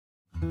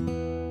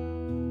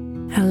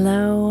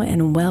Hello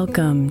and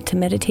welcome to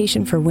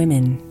Meditation for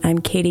Women. I'm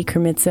Katie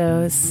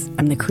Kremitzos.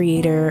 I'm the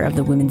creator of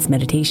the Women's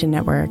Meditation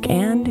Network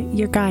and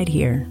your guide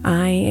here.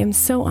 I am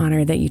so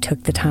honored that you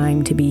took the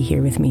time to be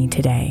here with me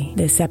today.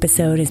 This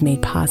episode is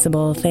made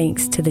possible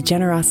thanks to the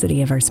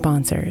generosity of our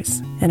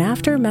sponsors. And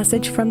after a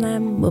message from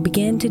them, we'll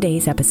begin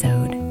today's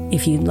episode.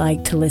 If you'd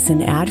like to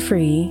listen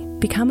ad-free,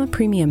 become a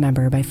premium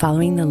member by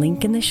following the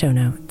link in the show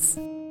notes.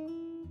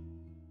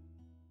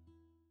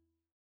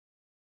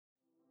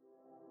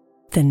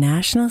 The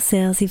national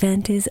sales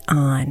event is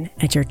on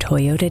at your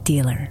Toyota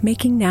dealer,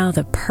 making now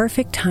the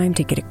perfect time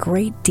to get a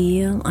great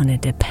deal on a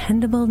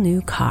dependable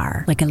new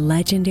car, like a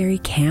legendary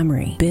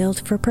Camry,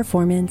 built for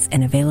performance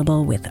and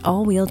available with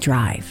all-wheel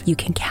drive. You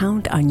can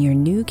count on your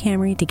new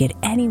Camry to get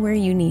anywhere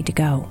you need to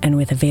go. And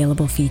with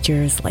available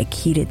features like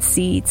heated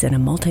seats and a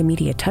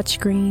multimedia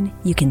touchscreen,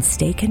 you can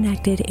stay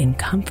connected in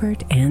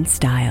comfort and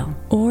style.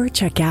 Or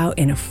check out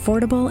an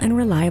affordable and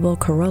reliable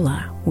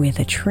Corolla with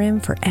a trim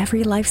for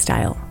every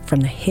lifestyle,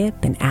 from the hip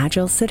and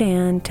agile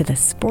sedan to the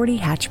sporty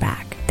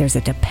hatchback. There's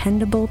a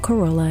dependable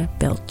Corolla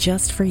built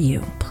just for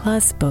you.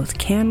 Plus, both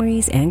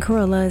Camrys and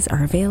Corollas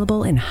are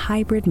available in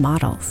hybrid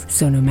models.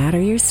 So no matter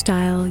your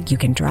style, you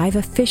can drive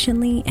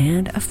efficiently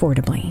and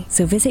affordably.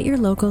 So visit your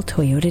local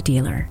Toyota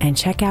dealer and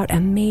check out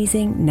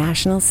amazing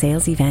national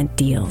sales event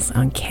deals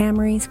on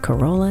Camrys,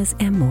 Corollas,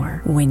 and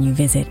more when you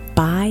visit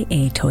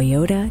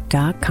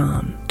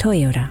buyatoyota.com.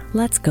 Toyota,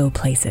 let's go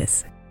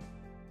places.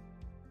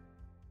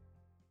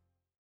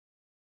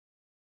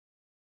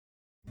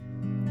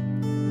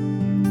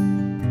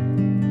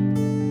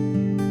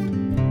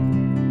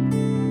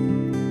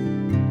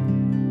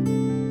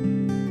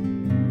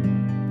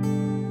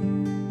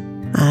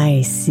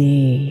 I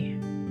see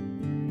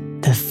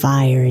the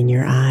fire in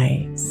your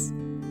eyes,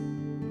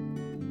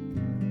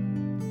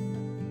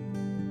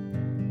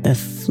 the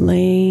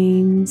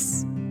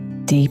flames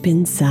deep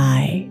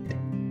inside.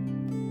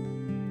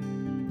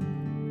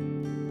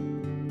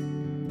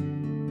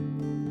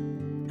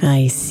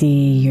 I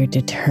see your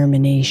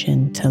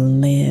determination to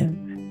live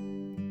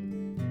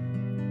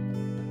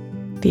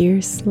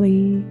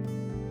fiercely,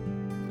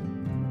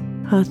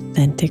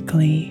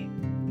 authentically,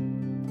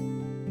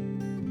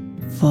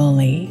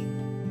 fully.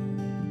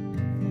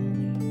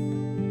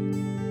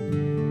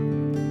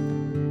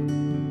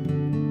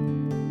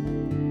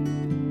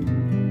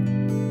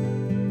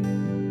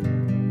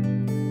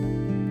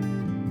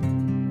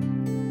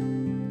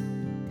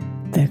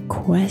 The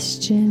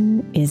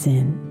question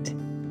isn't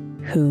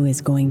who is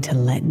going to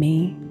let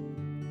me,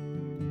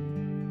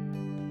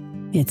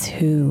 it's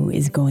who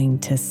is going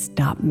to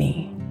stop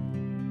me.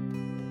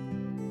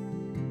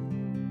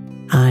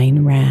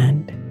 Ayn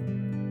Rand.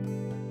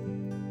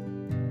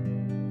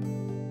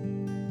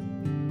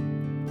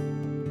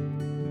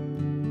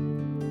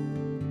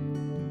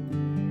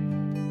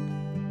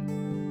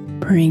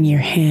 Bring your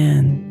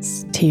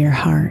hands to your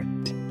heart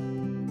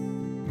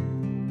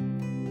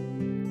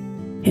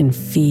and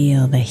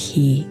feel the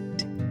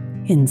heat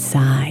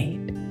inside.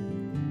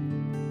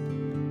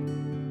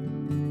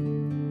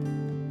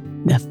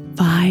 The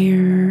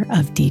fire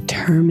of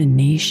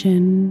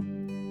determination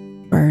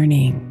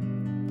burning.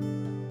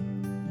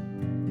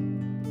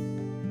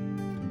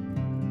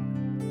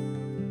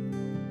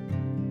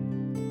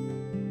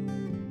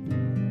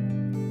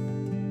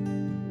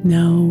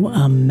 No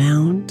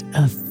amount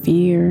of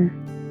fear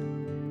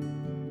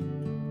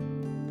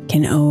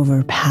can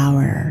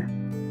overpower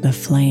the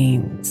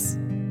flames.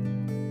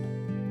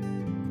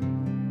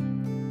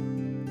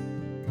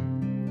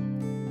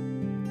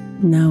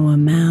 No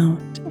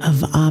amount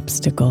of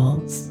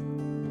obstacles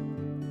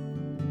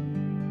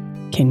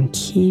can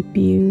keep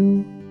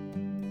you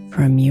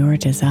from your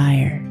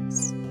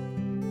desires.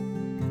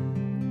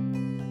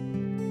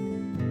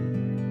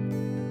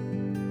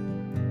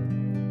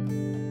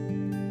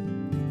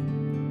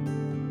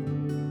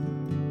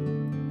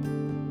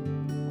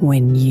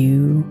 When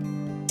you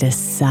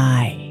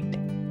decide,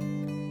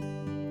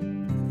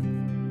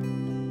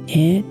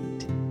 it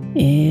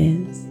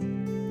is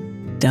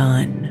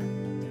done.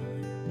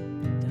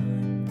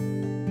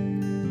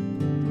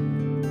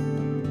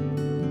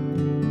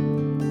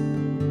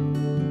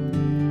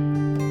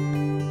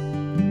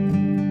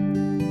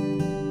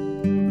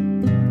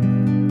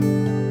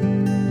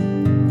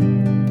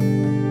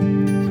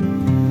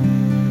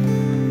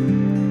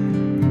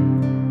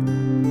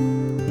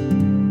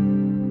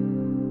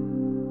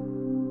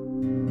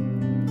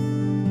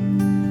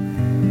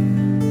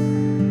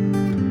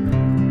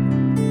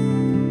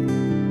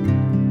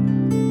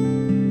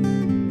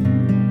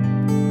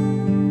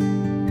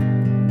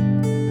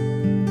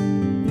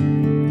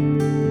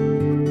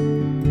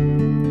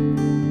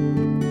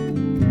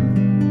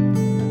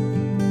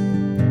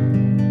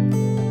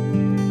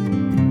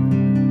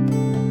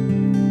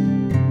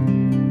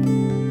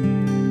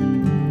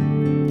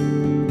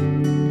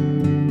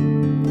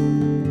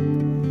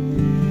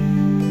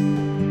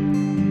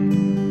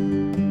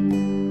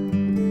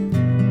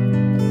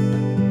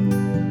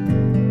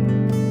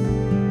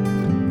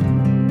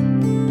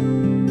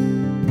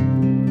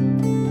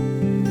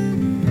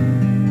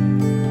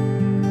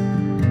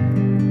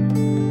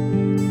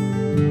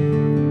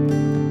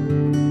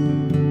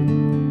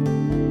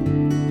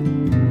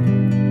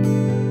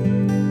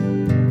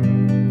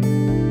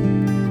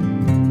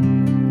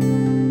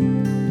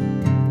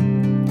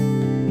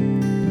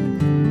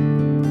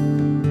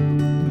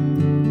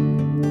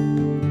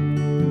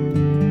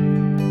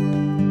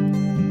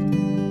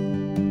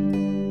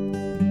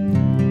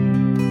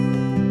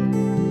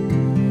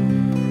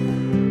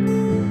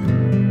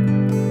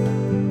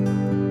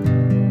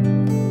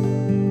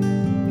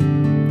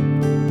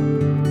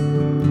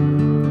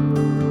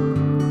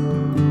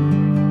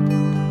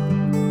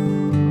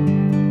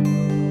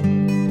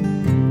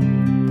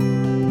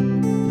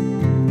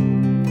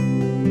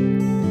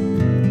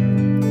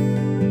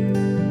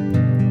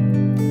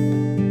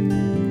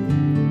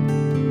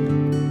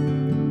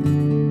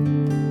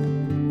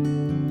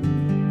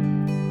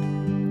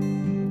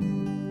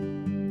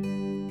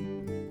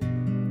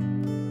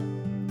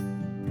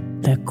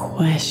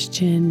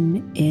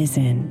 question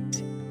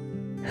isn't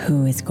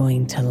who is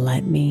going to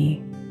let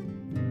me,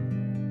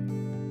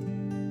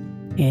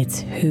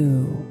 it's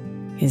who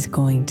is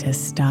going to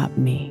stop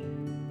me.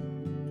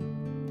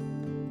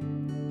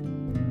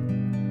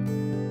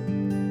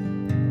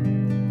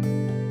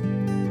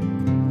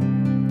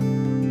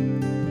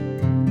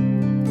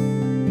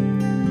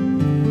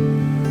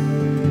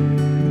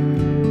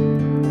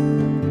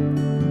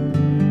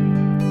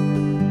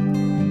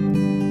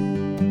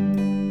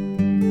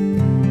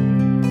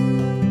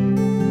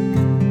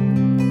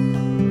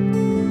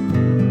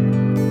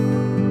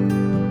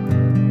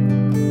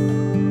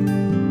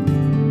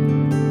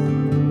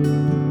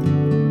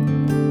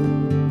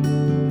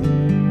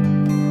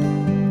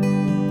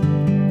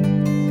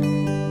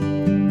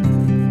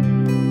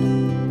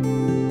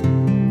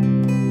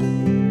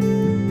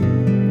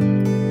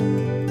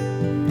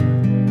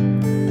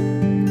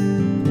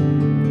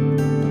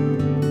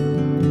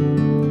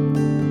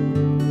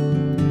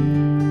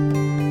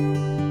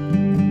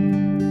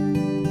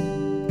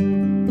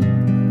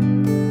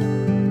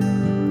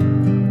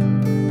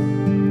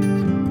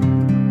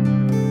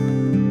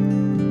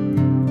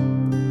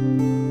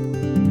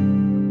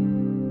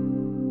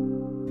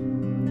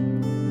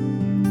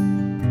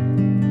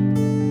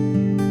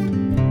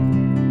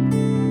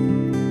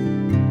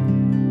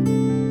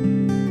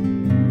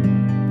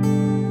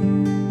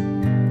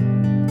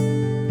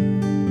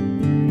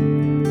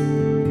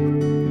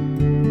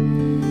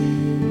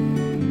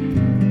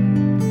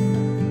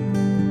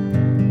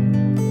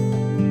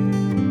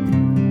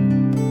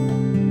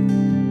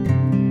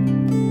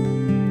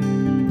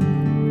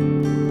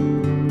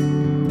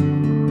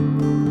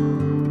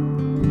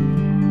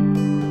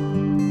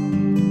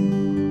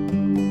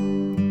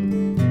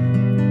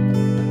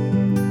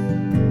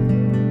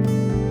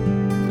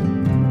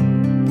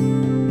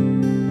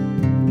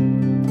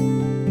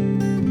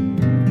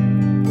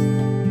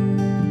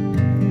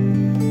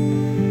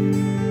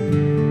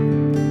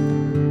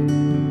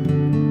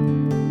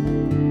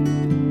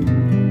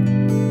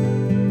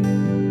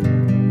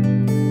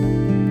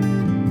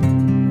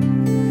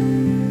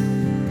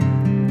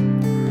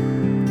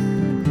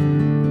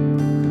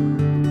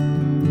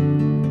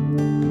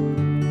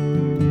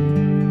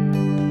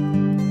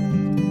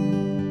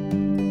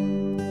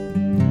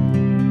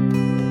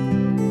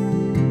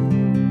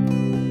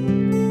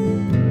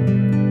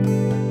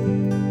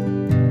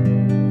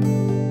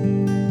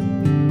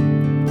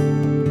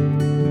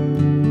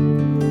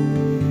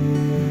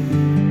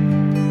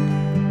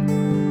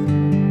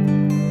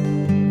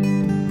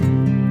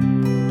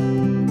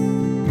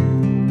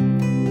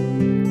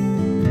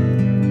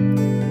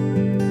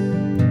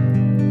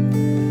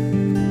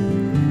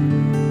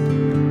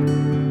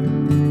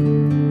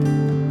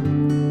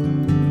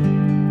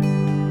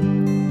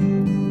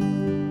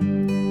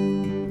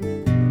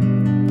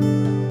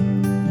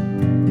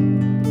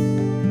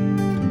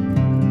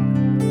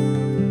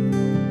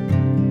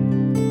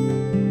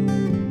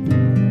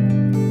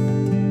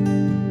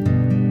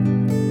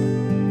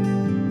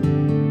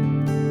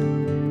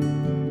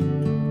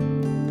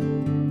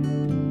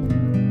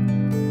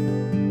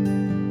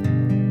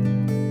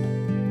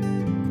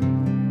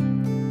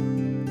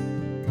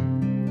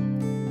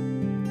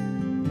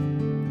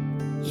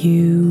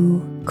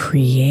 You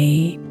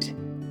create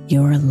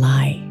your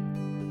life,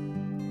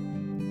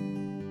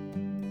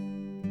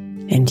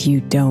 and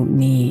you don't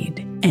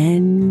need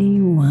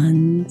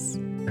anyone's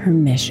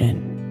permission,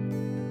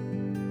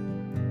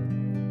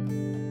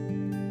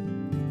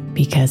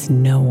 because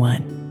no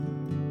one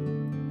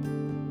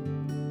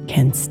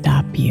can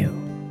stop you.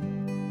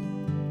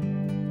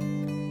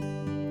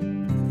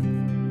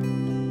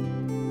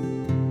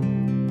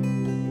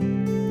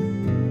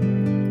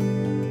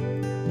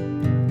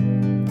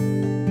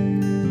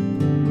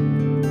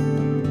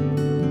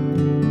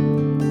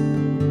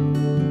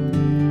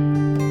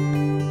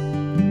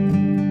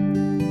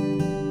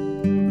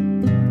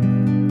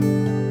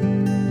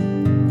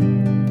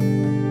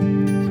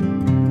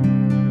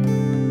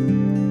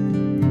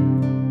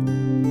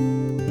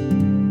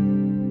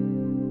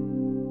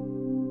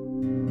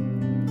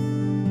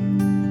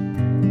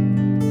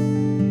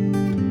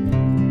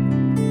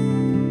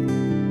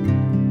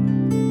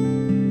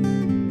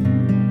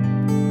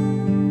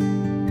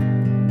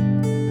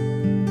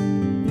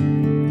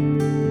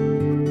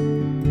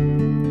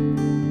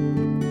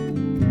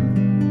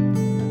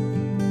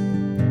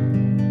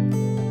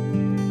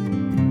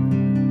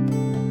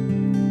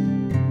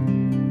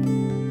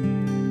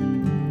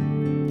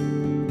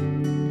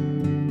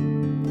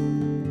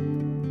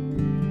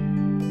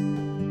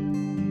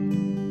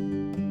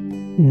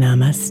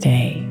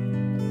 Namaste,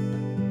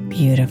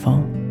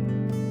 beautiful.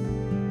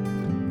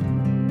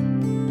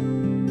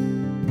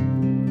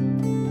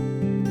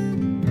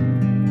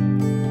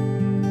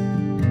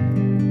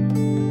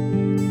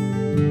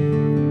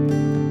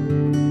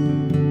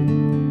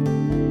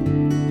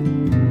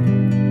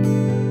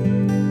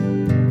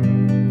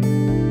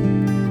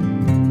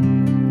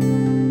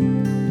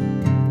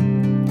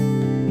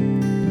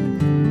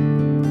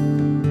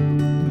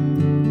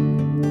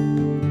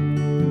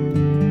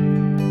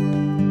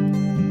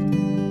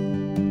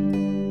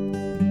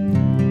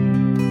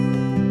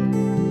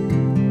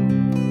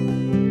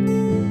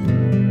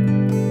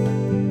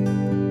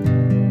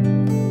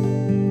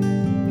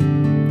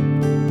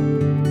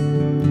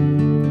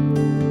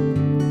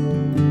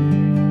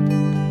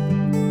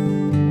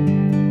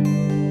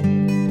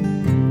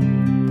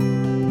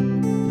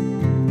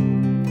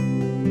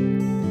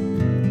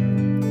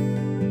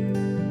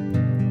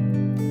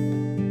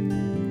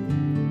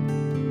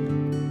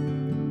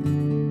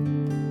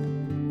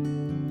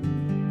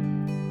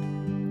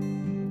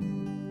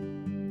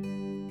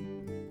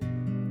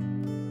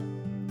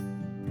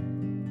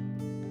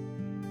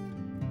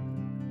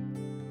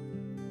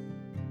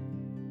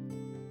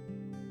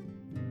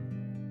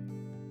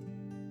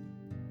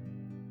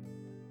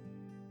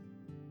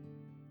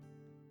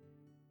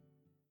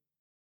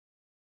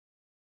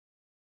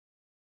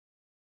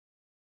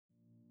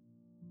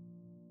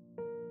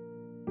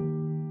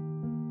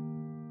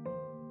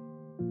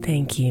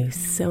 Thank you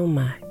so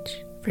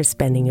much for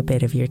spending a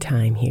bit of your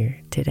time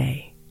here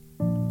today.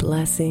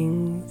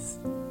 Blessings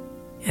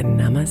and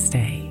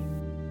namaste.